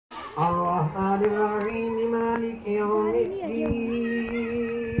الرحمن الرحيم مالك يوم الدين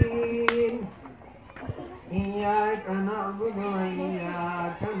إياك نعبد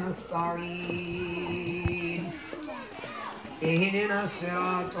وإياك نستعين اهدنا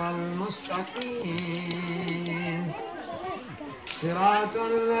الصراط المستقيم صراط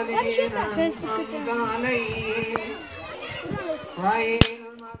الذين أنعمت عليهم غير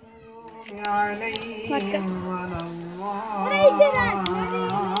المغضوب عليهم ولا الضالين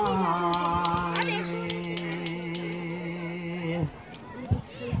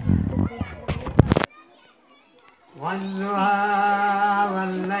والضحى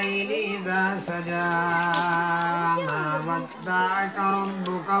والليل إذا سجى ما ودعك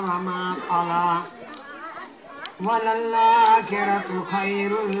ربك وما قلى وللآخرة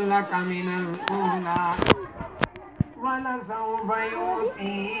خير لك من الأولى ولسوف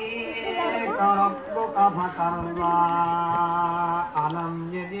يؤتيك ربك فترضى ألم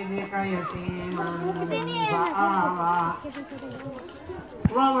يجدك يتيما فآوى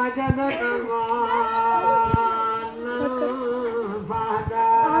ووجدك ضالا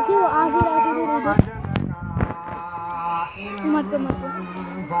فهدى ووجدك عائلا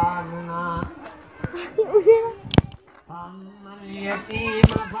فأغنى فأما اليتيم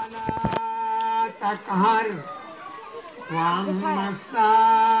فلا تقهر وأما السائل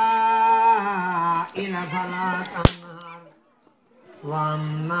فلا تنهر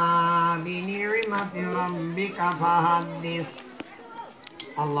وأما بنعمة ربك فحدث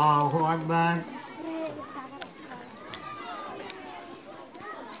الله أكبر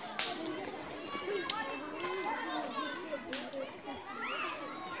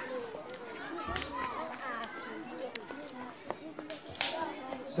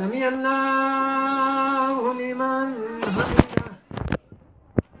سمع الله لمن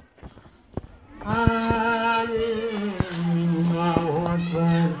حمده الله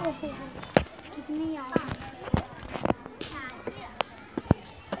أكبر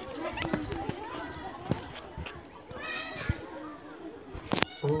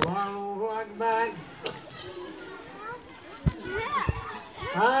الله أكبر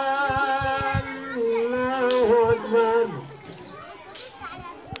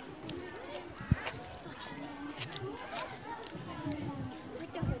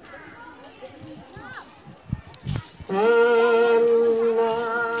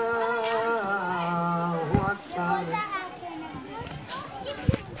الله أكبر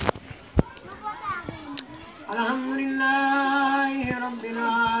الحمد لله رب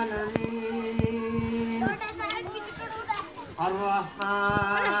العالمين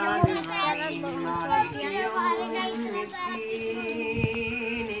الرحمن الرحيم مالك يوم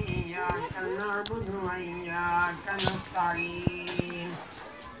الدين إياك نعبد وإياك نستعين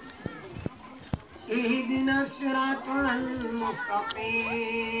اهدنا الصراط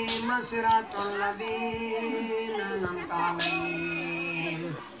المستقيم صراط الذين أنعمت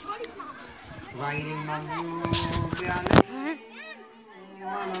عليهم غير المغضوب عليهم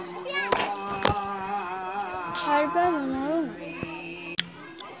ولا الضالين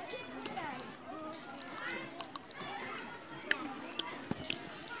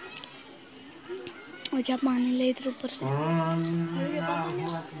मुझे पानी ले इधर ऊपर से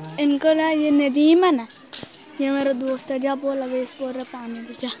इनको ला ये नदीम है ना ये मेरा दोस्त है जा बोला वे इस पर पानी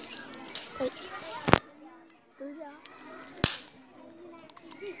दे जा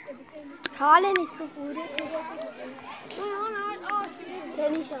खा लेने इसको पूरे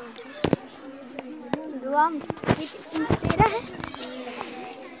दुआ तेरा है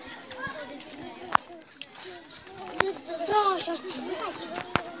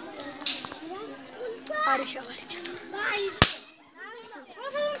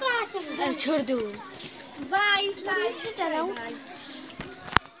छोड़ दो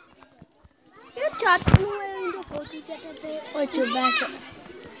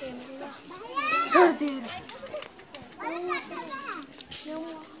छोड़ दे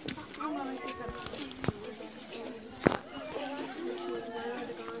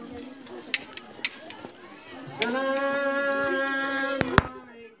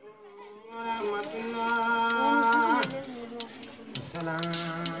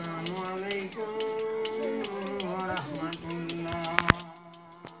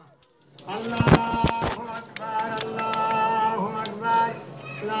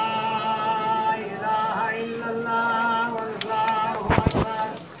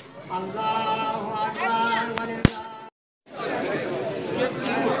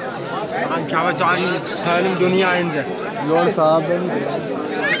عن كعبة عن سالم دنيا عنده يوم صعب